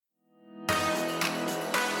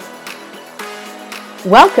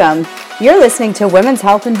Welcome. You're listening to Women's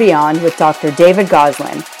Health and Beyond with Dr. David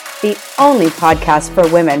Goslin, the only podcast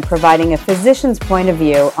for women providing a physician's point of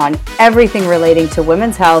view on everything relating to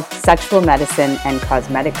women's health, sexual medicine, and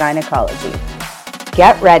cosmetic gynecology.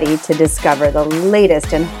 Get ready to discover the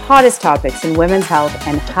latest and hottest topics in women's health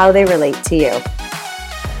and how they relate to you.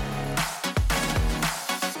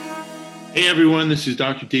 Hey everyone, this is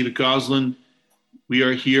Dr. David Goslin. We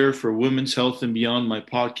are here for Women's Health and Beyond, my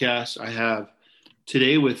podcast. I have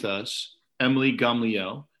today with us Emily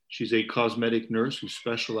Gamliel. She's a cosmetic nurse who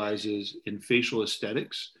specializes in facial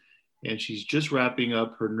aesthetics, and she's just wrapping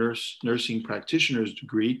up her nursing practitioner's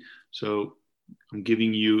degree. So I'm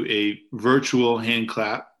giving you a virtual hand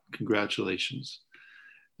clap. Congratulations.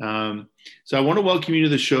 So I want to welcome you to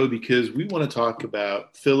the show because we want to talk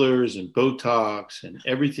about fillers and Botox and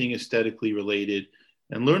everything aesthetically related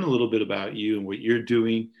and learn a little bit about you and what you're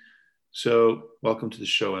doing. So welcome to the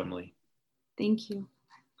show, Emily. Thank you.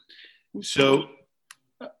 So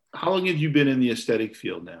how long have you been in the aesthetic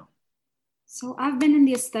field now? So I've been in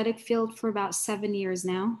the aesthetic field for about 7 years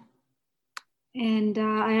now, and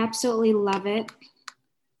I absolutely love it.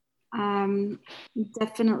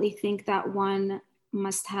 Definitely think that one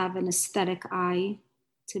must have an aesthetic eye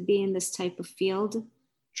to be in this type of field.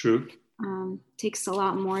 True. Takes a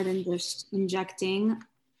lot more than just injecting.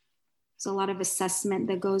 There's a lot of assessment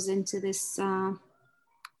that goes into this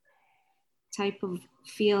type of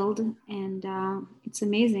field, and it's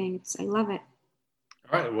amazing. I love it.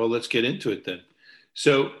 All right, well, let's get into it then.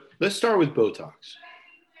 So let's start with Botox.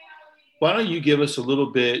 Why don't you give us a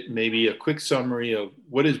little bit, maybe a quick summary of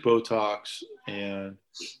what is Botox and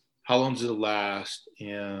how long does it last,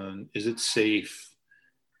 and is it safe?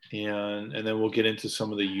 And then we'll get into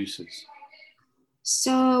some of the uses.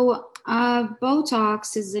 So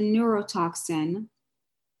Botox is a neurotoxin.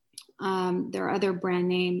 There are other brand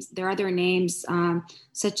names. There are other names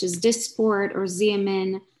such as Dysport or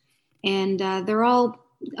Xeomin, and they're all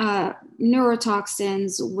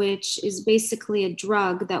neurotoxins, which is basically a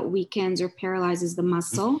drug that weakens or paralyzes the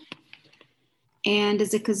muscle. And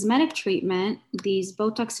as a cosmetic treatment, these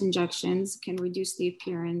Botox injections can reduce the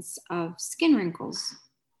appearance of skin wrinkles.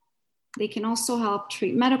 They can also help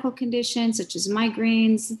treat medical conditions such as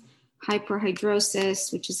migraines,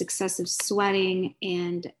 hyperhidrosis, which is excessive sweating,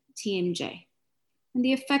 and TMJ. And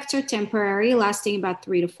the effects are temporary, lasting about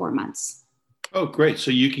 3 to 4 months. Oh, great.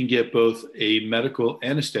 So you can get both a medical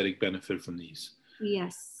and aesthetic benefit from these.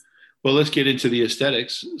 Yes. Well, let's get into the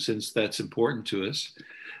aesthetics since that's important to us.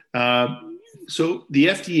 So the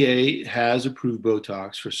FDA has approved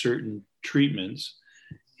Botox for certain treatments.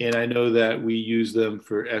 And I know that we use them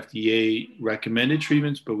for FDA recommended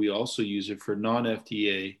treatments, but we also use it for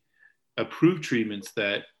non-FDA approved treatments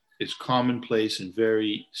that is commonplace and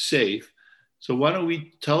very safe. So why don't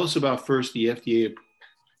we tell us about first the FDA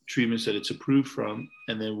treatments that it's approved from,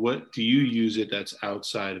 and then what do you use it that's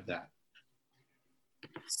outside of that?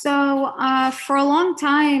 So for a long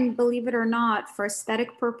time, believe it or not, for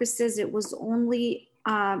aesthetic purposes, it was only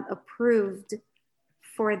approved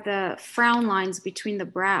for the frown lines between the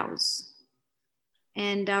brows.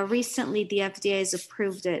 And recently, the FDA has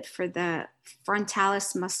approved it for the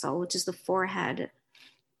frontalis muscle, which is the forehead,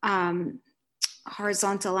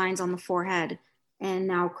 horizontal lines on the forehead, and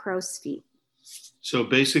now crow's feet. So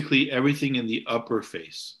basically everything in the upper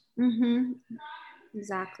face. Mm-hmm.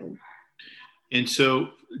 Exactly. And so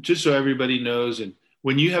just so everybody knows, and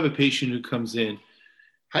when you have a patient who comes in,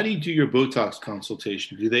 how do you do your Botox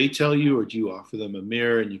consultation? Do they tell you, or do you offer them a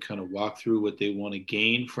mirror and you kind of walk through what they want to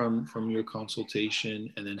gain from your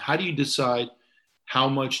consultation? And then how do you decide how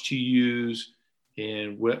much to use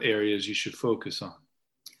and what areas you should focus on?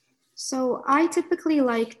 So I typically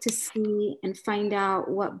like to see and find out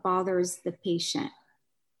what bothers the patient.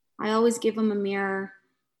 I always give them a mirror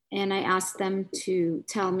and I ask them to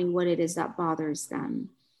tell me what it is that bothers them.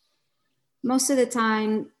 Most of the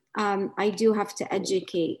time, I do have to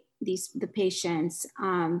educate the patients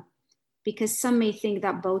because some may think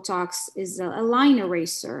that Botox is a line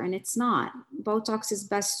eraser, and it's not. Botox is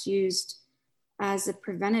best used as a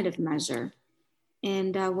preventative measure.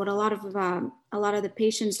 And what a lot of the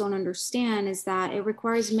patients don't understand is that it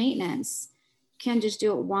requires maintenance. You can't just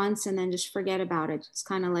do it once and then just forget about it. It's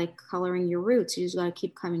kind of like coloring your roots. You just got to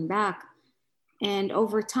keep coming back. And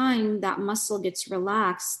over time, that muscle gets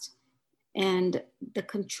relaxed and the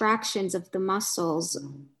contractions of the muscles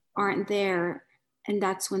aren't there. And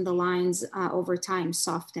that's when the lines over time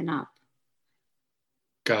soften up.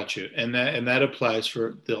 Gotcha. And that applies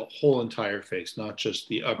for the whole entire face, not just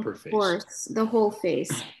the upper face. Of course, the whole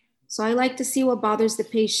face. So I like to see what bothers the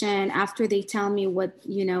patient after they tell me what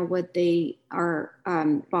they are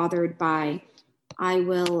bothered by. I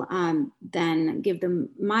will then give them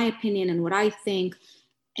my opinion and what I think.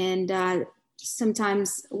 And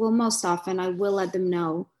sometimes, well, most often, I will let them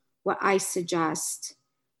know what I suggest.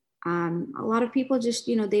 A lot of people just,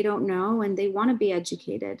 they don't know and they want to be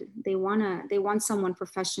educated. They want someone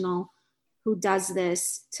professional who does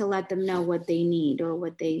this to let them know what they need or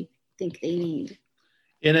what they think they need.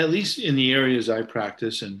 And at least in the areas I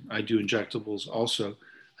practice, and I do injectables also,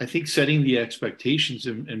 I think setting the expectations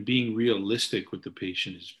and being realistic with the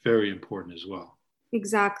patient is very important as well.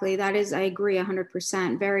 Exactly. That is, I agree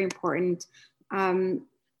 100%. Very important.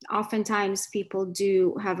 Oftentimes people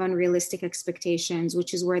do have unrealistic expectations,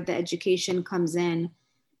 which is where the education comes in,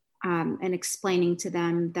 and explaining to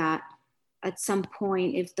them that at some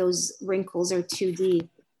point, if those wrinkles are too deep,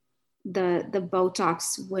 the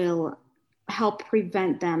Botox will help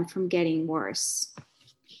prevent them from getting worse.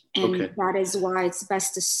 And that is why it's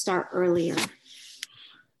best to start earlier.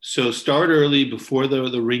 So start early before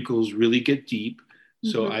the wrinkles really get deep.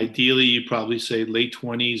 So ideally, you probably say late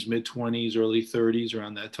 20s, mid 20s, early 30s,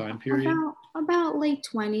 around that time period? About late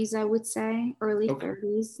 20s, I would say, early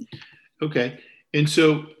 30s. Okay. And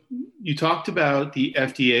so you talked about the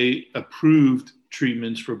FDA approved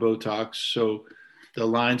treatments for Botox. So the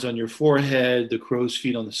lines on your forehead, the crow's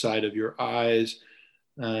feet on the side of your eyes,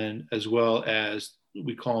 and as well as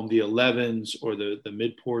we call them the 11s or the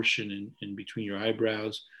mid portion in between your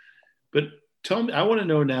eyebrows. But tell me, I want to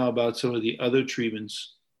know now about some of the other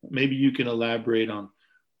treatments. Maybe you can elaborate on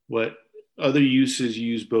what other uses you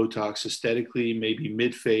use Botox aesthetically, maybe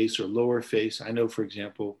mid-face or lower face. I know, for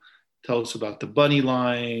example, tell us about the bunny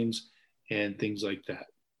lines and things like that.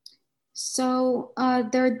 So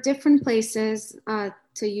there are different places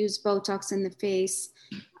to use Botox in the face.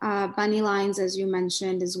 Bunny lines, as you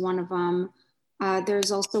mentioned, is one of them.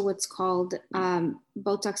 There's also what's called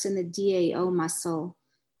Botox in the DAO muscle,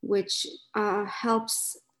 which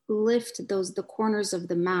helps lift the corners of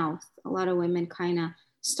the mouth. A lot of women kind of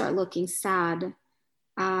start looking sad.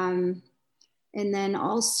 And then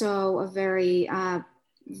also a very,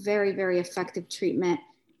 very, very effective treatment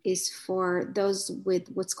is for those with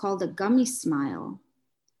what's called a gummy smile.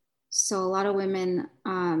 So a lot of women,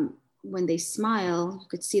 when they smile, you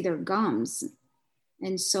could see their gums.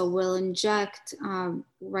 And so we'll inject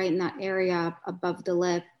right in that area above the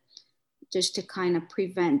lip just to kind of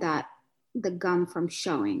prevent the gum from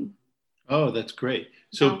showing. Oh, that's great.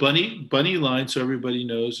 So bunny line, so everybody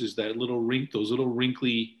knows, is that those little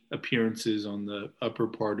wrinkly appearances on the upper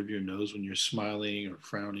part of your nose when you're smiling or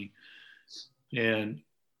frowning. And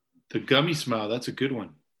the gummy smile, that's a good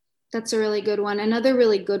one. That's a really good one. Another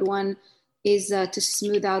really good one is to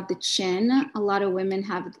smooth out the chin. A lot of women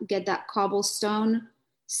get that cobblestone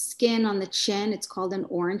skin on the chin. It's called an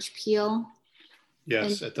orange peel.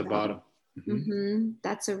 Yes, at the bottom.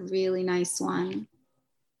 That's a really nice one.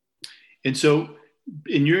 And so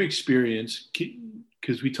in your experience,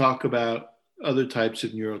 because we talk about other types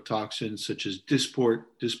of neurotoxins such as Dysport,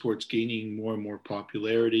 Dysport's gaining more and more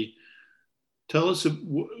popularity. Tell us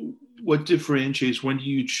what differentiates, when do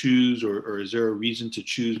you choose, or is there a reason to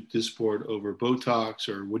choose Dysport over Botox,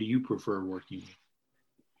 or what do you prefer working with?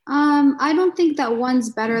 I don't think that one's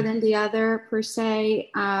better than the other per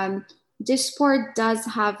se. Dysport does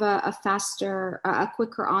have a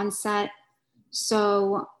quicker onset.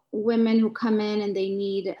 So women who come in and they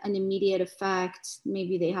need an immediate effect,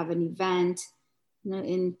 maybe they have an event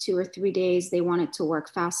in 2 or 3 days, they want it to work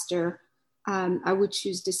faster. I would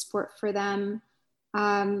choose Dysport for them.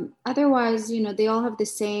 Otherwise, they all have the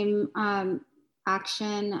same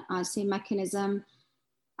action, same mechanism,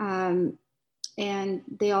 and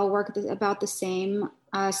they all work about the same.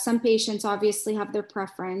 Some patients obviously have their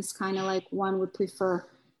preference, kind of like one would prefer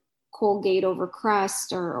Colgate over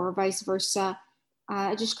Crest or vice versa.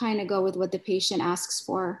 I just kind of go with what the patient asks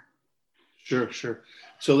for. Sure.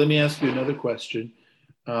 So let me ask you another question.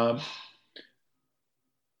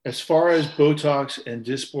 As far as Botox and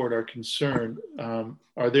Dysport are concerned,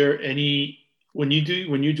 are there any, when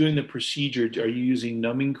you're doing the procedure, are you using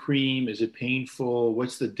numbing cream? Is it painful?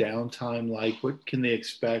 What's the downtime like? What can they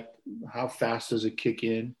expect? How fast does it kick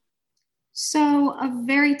in? So a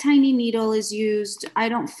very tiny needle is used. I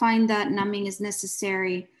don't find that numbing is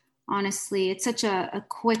necessary, honestly. It's such a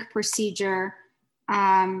quick procedure.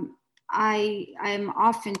 I'm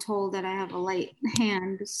often told that I have a light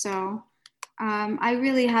hand, so I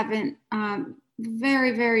really haven't.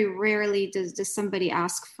 Very, very rarely does somebody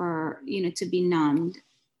ask for to be numbed,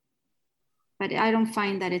 but I don't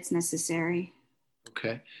find that it's necessary.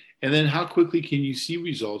 Okay, and then how quickly can you see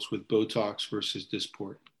results with Botox versus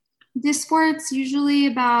Dysport? Dysport's usually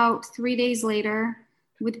about 3 days later.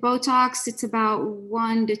 With Botox, it's about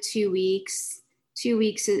 1 to 2 weeks 2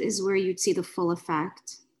 weeks is where you'd see the full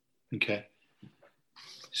effect. Okay.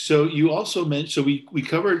 So you also mentioned, so we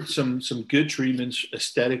covered some good treatments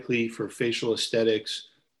aesthetically for facial aesthetics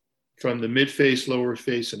from the mid face, lower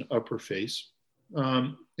face, and upper face.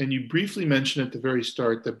 And you briefly mentioned at the very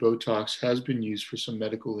start that Botox has been used for some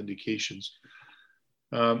medical indications.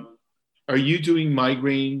 Are you doing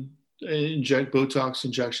Botox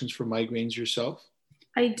injections for migraines yourself?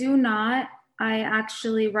 I do not. I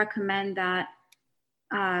actually recommend that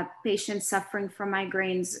patients suffering from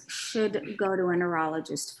migraines should go to a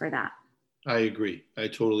neurologist for that. I agree. I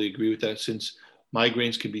totally agree with that, since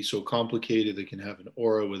migraines can be so complicated. They can have an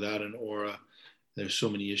aura without an aura. There's so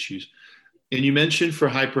many issues. And you mentioned for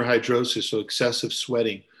hyperhidrosis, so excessive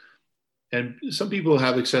sweating. And some people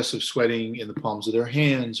have excessive sweating in the palms of their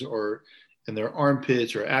hands or in their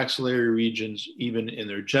armpits or axillary regions, even in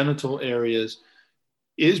their genital areas.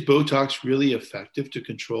 Is Botox really effective to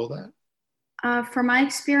control that? From my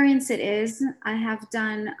experience, it is. I have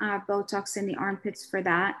done Botox in the armpits for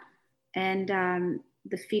that. And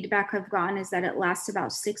the feedback I've gotten is that it lasts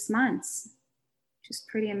about 6 months, which is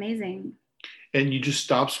pretty amazing. And you just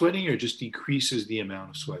stop sweating or just decreases the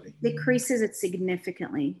amount of sweating? Decreases it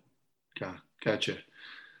significantly. Gotcha.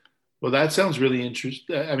 Well, that sounds really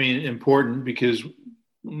important, because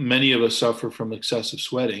many of us suffer from excessive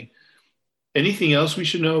sweating. Anything else we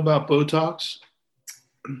should know about Botox?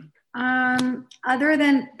 Other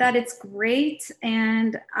than that, it's great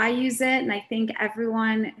and I use it. And I think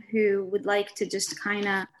everyone who would like to just kind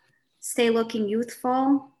of stay looking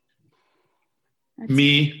youthful.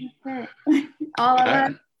 Me. All of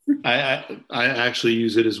us. I actually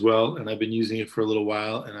use it as well. And I've been using it for a little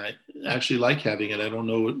while and I actually like having it. I don't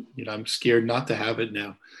know, I'm scared not to have it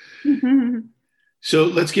now. So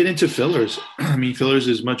let's get into fillers. I mean, fillers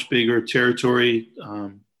is much bigger territory.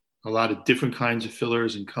 A lot of different kinds of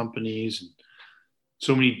fillers and companies, and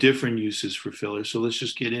so many different uses for fillers. So let's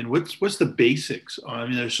just get in. What's the basics? I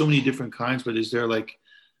mean, there's so many different kinds, but is there like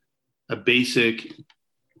a basic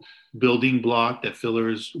building block that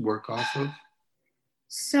fillers work off of?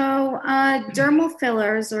 So dermal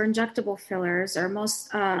fillers or injectable fillers are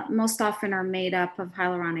most often are made up of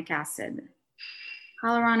hyaluronic acid.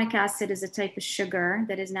 Hyaluronic acid is a type of sugar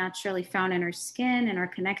that is naturally found in our skin and our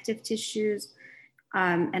connective tissues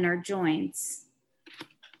and our joints.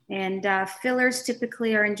 And fillers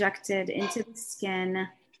typically are injected into the skin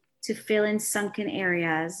to fill in sunken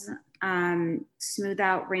areas, smooth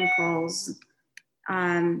out wrinkles,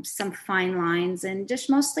 some fine lines, and just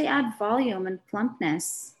mostly add volume and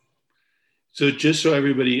plumpness. So just so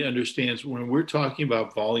everybody understands, when we're talking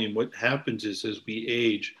about volume, what happens is as we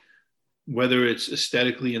age, whether it's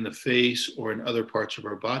aesthetically in the face or in other parts of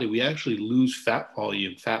our body, we actually lose fat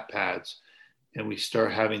volume, fat pads, and we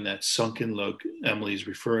start having that sunken look Emily's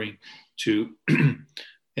referring to.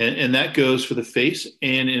 and that goes for the face.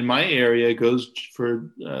 And in my area, it goes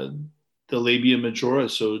for the labia majora,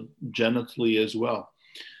 so genitally as well.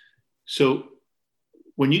 So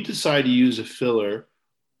when you decide to use a filler,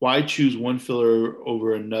 why choose one filler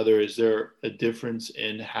over another? Is there a difference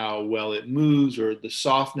in how well it moves or the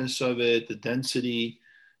softness of it, the density?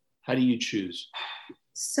 How do you choose?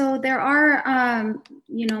 So there are,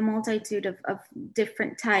 multitude of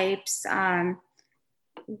different types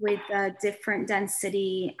with different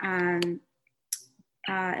density, and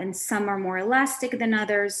some are more elastic than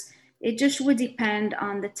others. It just would depend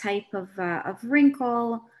on the type of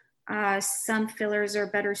wrinkle. Some fillers are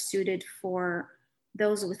better suited for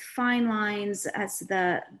those with fine lines, as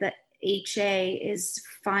the HA is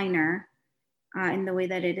finer in the way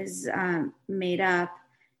that it is made up.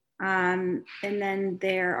 And then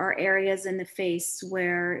there are areas in the face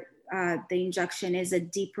where the injection is a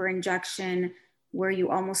deeper injection, where you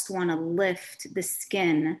almost want to lift the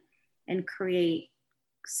skin and create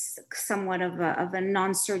somewhat of a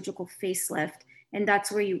non-surgical facelift. And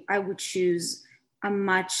that's where I would choose a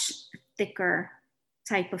much thicker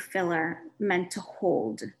type of filler meant to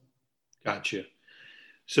hold. Gotcha.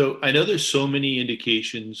 So I know there's so many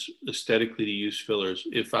indications aesthetically to use fillers.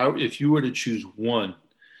 If you were to choose one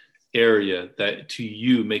area that to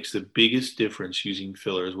you makes the biggest difference using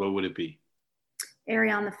fillers, what would it be?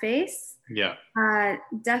 Area on the face? Yeah.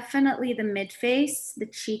 Definitely the mid face, the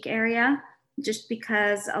cheek area, just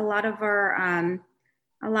because a lot of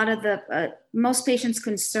most patients'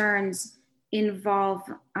 concerns involve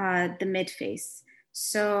the mid face.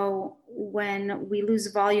 So when we lose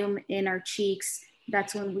volume in our cheeks,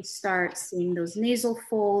 that's when we start seeing those nasal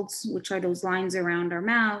folds, which are those lines around our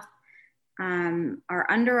mouth. Our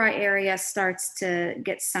under eye area starts to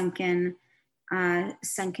get sunken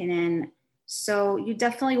in. So you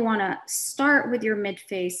definitely want to start with your mid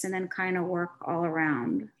face and then kind of work all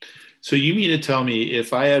around. So you mean to tell me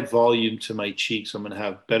if I add volume to my cheeks, I'm going to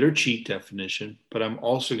have better cheek definition, but I'm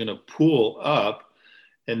also going to pull up,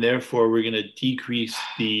 and therefore we're going to decrease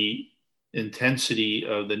the intensity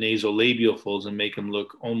of the nasolabial folds and make them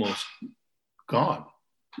look almost gone.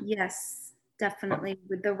 Yes, definitely.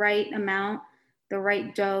 With the right amount, the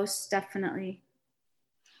right dose, definitely.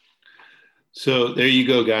 So there you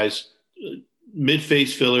go, guys.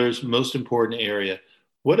 Mid-face fillers, most important area.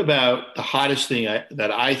 What about the hottest thing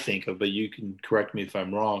that I think of, but you can correct me if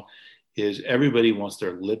I'm wrong, is everybody wants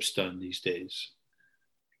their lips done these days.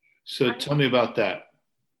 So tell me about that.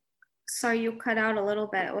 Sorry, you cut out a little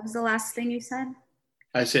bit. What was the last thing you said?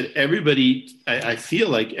 I said I feel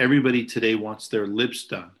like everybody today wants their lips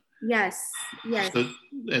done. Yes, yes. So,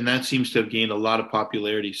 and that seems to have gained a lot of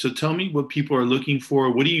popularity. So tell me what people are looking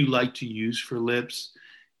for. What do you like to use for lips?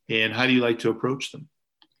 And how do you like to approach them?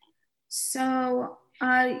 So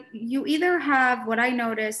you either have, what I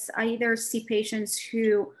notice, I either see patients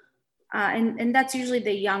who, and that's usually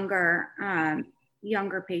the younger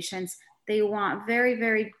patients, they want very,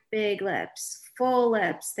 very big lips, full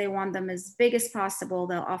lips. They want them as big as possible.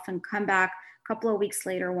 They'll often come back a couple of weeks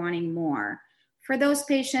later wanting more. For those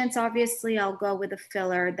patients, obviously, I'll go with a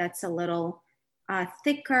filler that's a little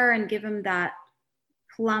thicker and give them that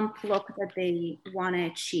plump look that they want to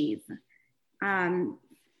achieve. And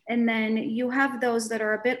then you have those that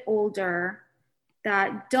are a bit older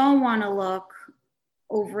that don't want to look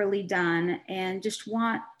overly done and just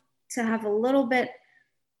want to have a little bit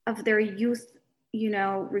of their youth,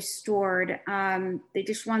 restored. They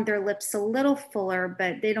just want their lips a little fuller,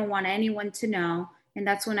 but they don't want anyone to know. And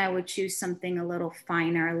that's when I would choose something a little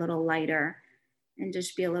finer, a little lighter, and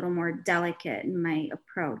just be a little more delicate in my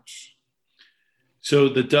approach. So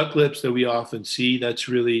the duck lips that we often see, that's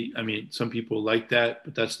really, some people like that,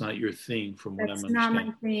 but that's not your thing from what I'm understanding. That's not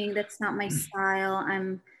my thing. That's not my style.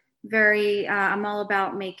 I'm I'm all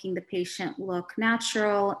about making the patient look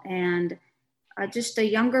natural and just a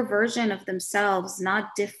younger version of themselves,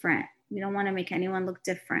 not different. We don't want to make anyone look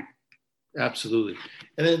different. Absolutely.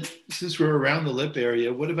 And then since we're around the lip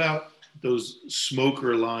area, what about those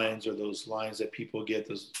smoker lines or those lines that people get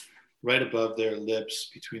those right above their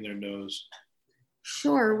lips between their nose?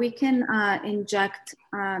 Sure, we can inject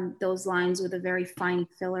those lines with a very fine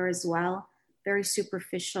filler as well, very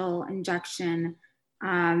superficial injection.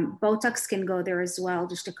 Botox can go there as well,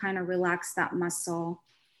 just to kind of relax that muscle.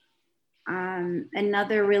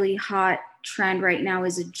 Another really hot trend right now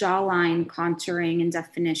is a jawline contouring and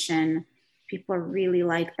definition. People really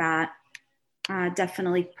like that.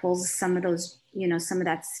 Definitely pulls some of those, some of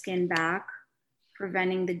that skin back,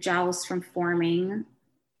 preventing the jowls from forming.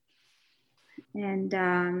 And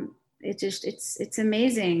it's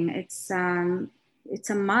amazing. It's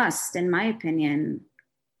a must, in my opinion.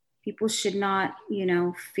 People should not,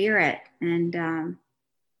 fear it,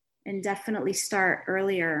 and definitely start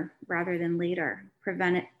earlier rather than later.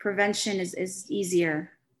 Prevention is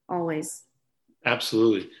easier always.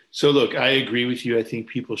 Absolutely. So look, I agree with you. I think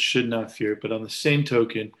people should not fear it, but on the same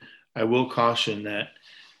token, I will caution that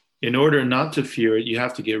in order not to fear it, you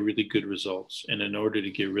have to get really good results. And in order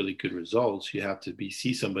to get really good results, you have to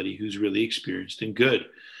see somebody who's really experienced and good.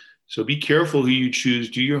 So be careful who you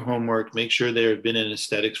choose, do your homework, make sure they have been in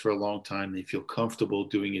aesthetics for a long time. They feel comfortable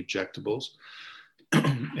doing injectables.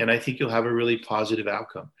 And I think you'll have a really positive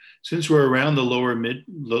outcome. Since we're around the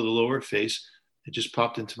lower face, it just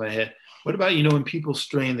popped into my head. What about, when people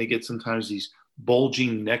strain, they get sometimes these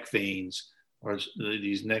bulging neck veins or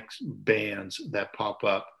these neck bands that pop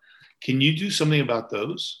up. Can you do something about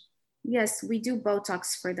those? Yes, we do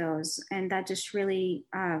Botox for those. And that just really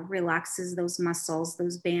relaxes those muscles,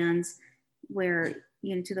 those bands where,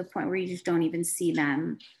 to the point where you just don't even see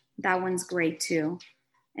them. That one's great too.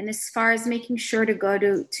 And as far as making sure to go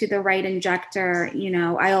to the right injector,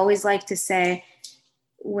 I always like to say,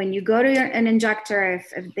 when you go to an injector,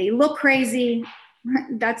 if they look crazy,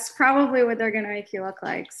 that's probably what they're going to make you look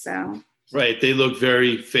like. So, right. They look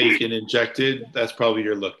very fake and injected. That's probably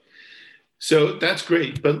your look. So that's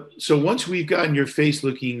great. But so once we've gotten your face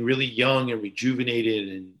looking really young and rejuvenated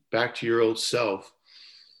and back to your old self,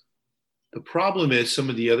 the problem is some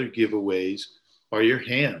of the other giveaways are your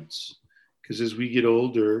hands. Because as we get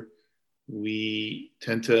older, we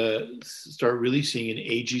tend to start really seeing an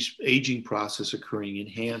aging process occurring in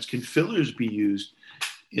hands. Can fillers be used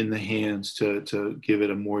in the hands to give it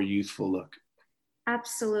a more youthful look?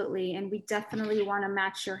 Absolutely. And we definitely want to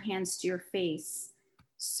match your hands to your face.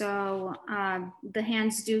 So the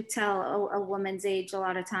hands do tell a woman's age a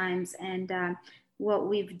lot of times. And what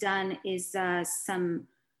we've done is some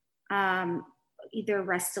either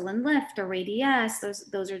Restylane Lift or Radiesse.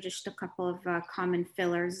 Those are just a couple of common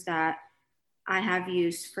fillers that I have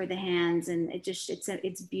used for the hands, and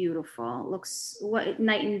it's beautiful. It looks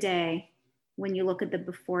night and day when you look at the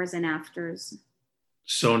befores and afters.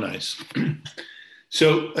 So nice.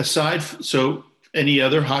 So any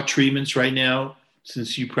other hot treatments right now,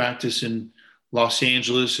 since you practice in Los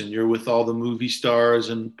Angeles and you're with all the movie stars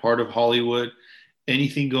and part of Hollywood,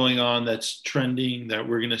 anything going on that's trending that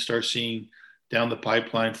we're going to start seeing down the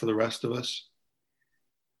pipeline for the rest of us?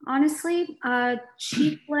 Honestly,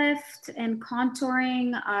 cheek lift and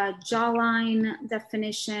contouring, jawline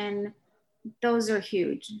definition, those are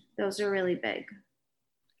huge. Those are really big.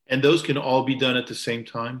 And those can all be done at the same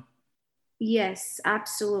time? Yes,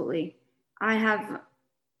 absolutely. I have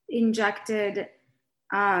injected,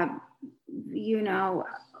 5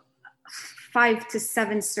 to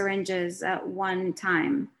 7 syringes at one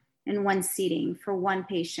time in one seating for one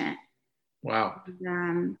patient. Wow.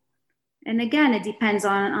 And again, it depends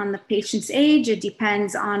on the patient's age. It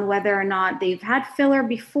depends on whether or not they've had filler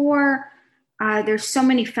before. There's so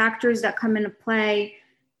many factors that come into play.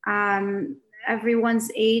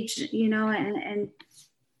 Everyone's age, and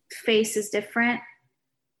face is different.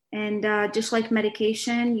 And just like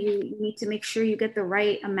medication, you need to make sure you get the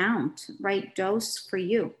right amount, right dose for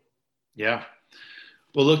you. Yeah.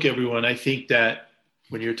 Well, look, everyone, I think that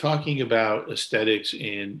when you're talking about aesthetics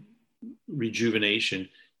and rejuvenation,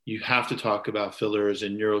 you have to talk about fillers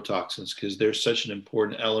and neurotoxins because they're such an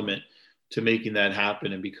important element to making that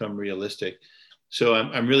happen and become realistic. So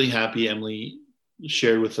I'm really happy Emily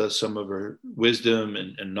shared with us some of her wisdom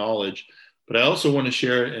and knowledge, but I also want to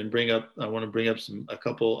share and bring up a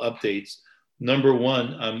couple updates. Number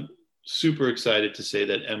one, I'm super excited to say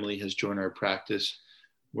that Emily has joined our practice.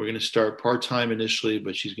 We're going to start part-time initially,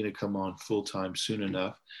 but she's going to come on full-time soon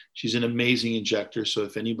enough. She's an amazing injector. So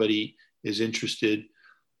if anybody is interested,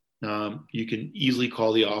 you can easily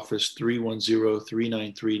call the office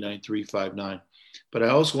 310-393-9359. But I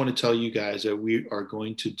also want to tell you guys that we are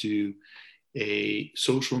going to do a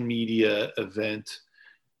social media event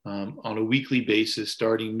on a weekly basis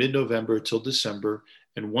starting mid-November till December.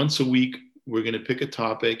 And once a week, we're going to pick a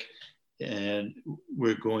topic and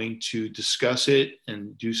we're going to discuss it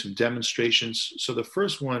and do some demonstrations. So the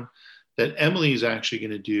first one that Emily is actually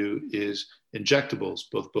going to do is injectables,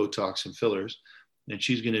 both Botox and fillers. And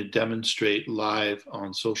she's going to demonstrate live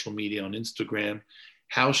on social media, on Instagram,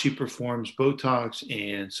 how she performs Botox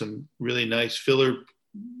and some really nice filler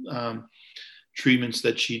treatments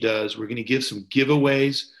that she does. We're going to give some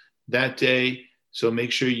giveaways that day. So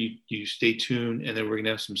make sure you stay tuned. And then we're going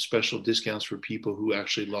to have some special discounts for people who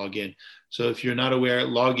actually log in. So if you're not aware,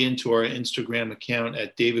 log into our Instagram account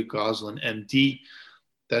at David Goslin, MD.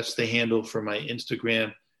 That's the handle for my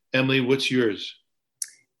Instagram. Emily, what's yours?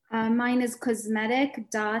 Mine is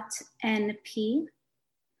cosmetic.np.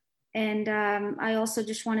 And I also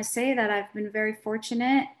just want to say that I've been very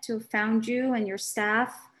fortunate to have found you and your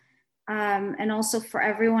staff. And also for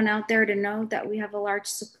everyone out there to know that we have a large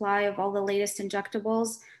supply of all the latest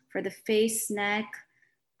injectables for the face, neck,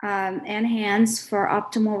 and hands for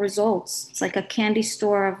optimal results. It's like a candy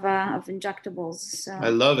store of injectables. So. I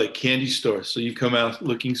love it. Candy store. So you come out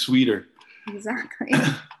looking sweeter. Exactly.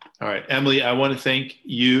 All right, Emily, I want to thank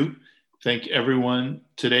you. Thank everyone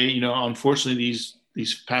today. Unfortunately,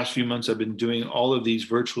 these past few months, I've been doing all of these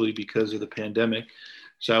virtually because of the pandemic.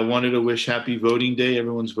 So I wanted to wish happy voting day.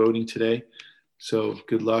 Everyone's voting today. So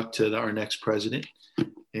good luck to our next president.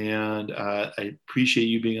 And I appreciate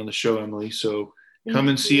you being on the show, Emily. So come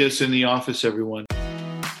and see us in the office, everyone.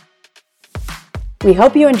 We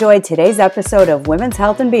hope you enjoyed today's episode of Women's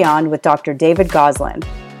Health and Beyond with Dr. David Goslin.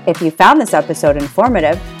 If you found this episode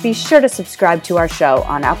informative, be sure to subscribe to our show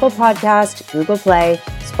on Apple Podcasts, Google Play,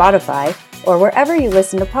 Spotify, or wherever you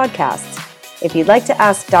listen to podcasts. If you'd like to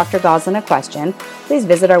ask Dr. Goslin a question, please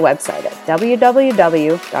visit our website at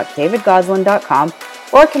www.davidgoslin.com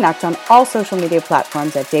or connect on all social media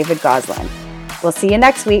platforms at David Goslin. We'll see you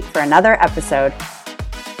next week for another episode.